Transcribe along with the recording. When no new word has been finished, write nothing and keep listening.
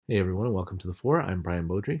Hey everyone, and welcome to the floor. I'm Brian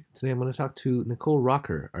Beaudry. Today I'm going to talk to Nicole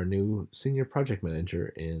Raukar, our new senior project manager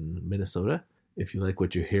in Minnesota. If you like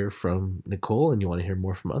what you hear from Nicole and you want to hear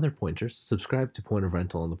more from other pointers, subscribe to Point of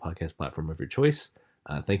Rental on the podcast platform of your choice.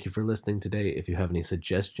 Thank you for listening today. If you have any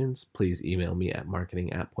suggestions, please email me at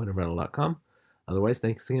marketing@pointofrental.com. Otherwise,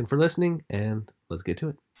 thanks again for listening, and let's get to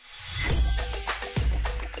it.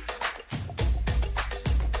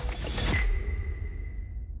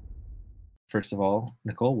 First of all,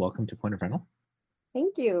 Nicole, welcome to Point of Rental.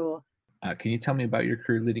 Thank you. Can you tell me about your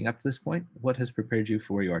career leading up to this point? What has prepared you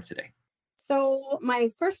for where you are today? So,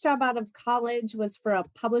 my first job out of college was for a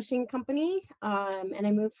publishing company, and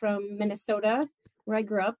I moved from Minnesota, where I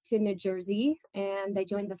grew up, to New Jersey, and I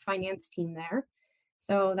joined the finance team there.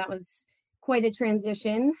 So, that was quite a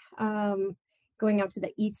transition, going out to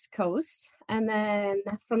the East Coast. And then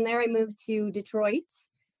from there, I moved to Detroit,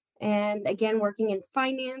 and again, working in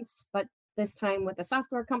finance, but this time with a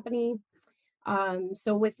software company.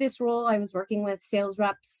 So with this role, I was working with sales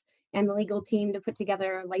reps and the legal team to put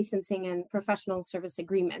together licensing and professional service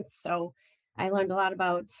agreements. So I learned a lot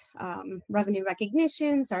about revenue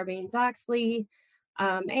recognition, Sarbanes-Oxley,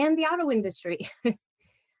 and the auto industry.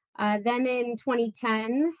 Then in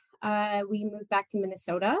 2010, we moved back to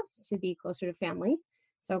Minnesota to be closer to family.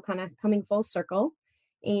 So kind of coming full circle.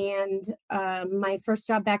 And my first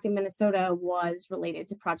job back in Minnesota was related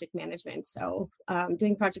to project management. So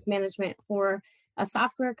doing project management for a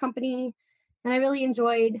software company. And I really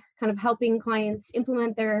enjoyed kind of helping clients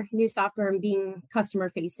implement their new software and being customer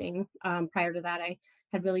facing. Prior to that, I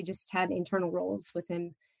had really just had internal roles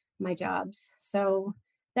within my jobs. So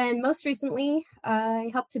then most recently,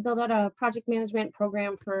 I helped to build out a project management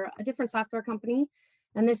program for a different software company.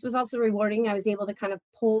 And this was also rewarding. I was able to kind of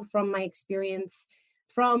pull from my experience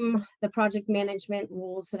from the project management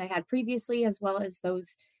roles that I had previously, as well as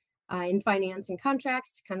those in finance and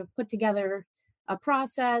contracts, kind of put together a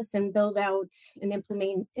process and build out an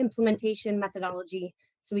implementation methodology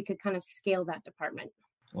so we could kind of scale that department.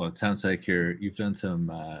 Well, it sounds like you've done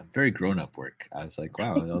some very grown-up work. I was like,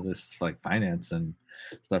 wow, all this like finance and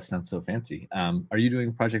stuff sounds so fancy. Are you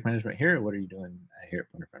doing project management here, or what are you doing here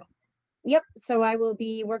at Point of Rental? Yep. So I will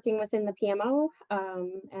be working within the PMO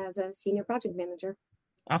as a senior project manager.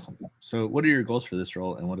 Awesome. So, what are your goals for this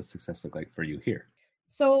role, and what does success look like for you here?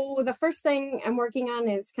 So the first thing I'm working on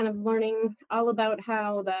is kind of learning all about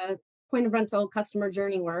how the point of rental customer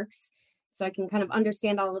journey works. So I can kind of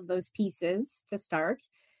understand all of those pieces to start.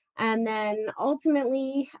 And then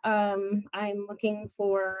ultimately, I'm looking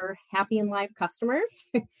for happy and live customers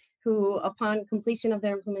who, upon completion of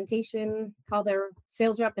their implementation, call their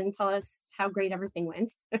sales rep and tell us how great everything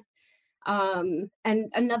went. And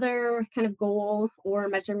another kind of goal or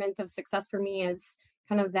measurement of success for me is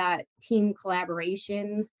kind of that team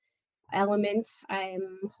collaboration element.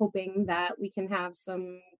 I'm hoping that we can have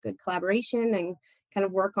some good collaboration and kind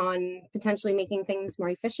of work on potentially making things more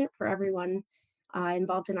efficient for everyone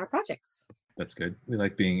involved in our projects. That's good. We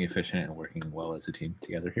like being efficient and working well as a team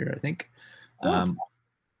together here, I think. Yeah.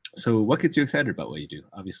 So, what gets you excited about what you do?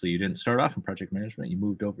 Obviously, you didn't start off in project management; you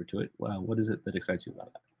moved over to it. What is it that excites you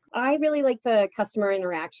about that? I really like the customer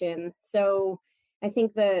interaction. So I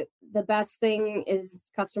think the best thing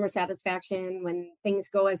is customer satisfaction when things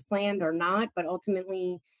go as planned or not, but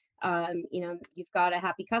ultimately, you've got a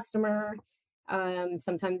happy customer.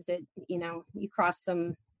 Sometimes you cross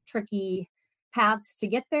some tricky paths to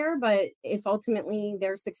get there, but if ultimately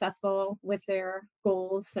they're successful with their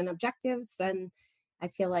goals and objectives, then I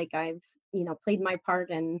feel like I've, played my part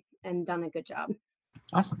and done a good job.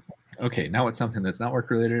 Awesome. Okay, now it's something that's not work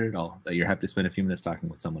related at all that you're happy to spend a few minutes talking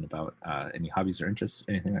with someone about. Any hobbies or interests,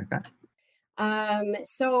 anything like that?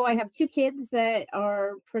 So I have two kids that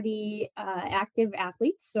are pretty active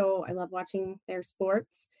athletes, so I love watching their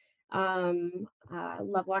sports. I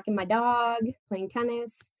love walking my dog, playing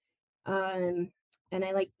tennis, um, and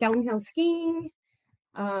I like downhill skiing.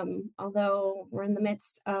 Although we're in the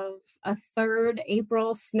midst of a third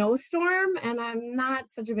April snowstorm, and I'm not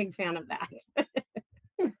such a big fan of that.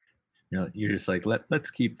 You're just like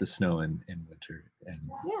let's keep the snow in winter and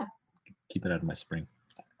Yeah, keep it out of my spring.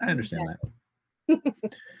 I understand that.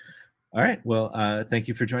 exactly. All right. Well, thank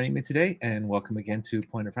you for joining me today, and welcome again to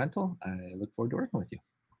Point of Rental. I look forward to working with you.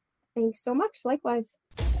 Thanks so much. Likewise.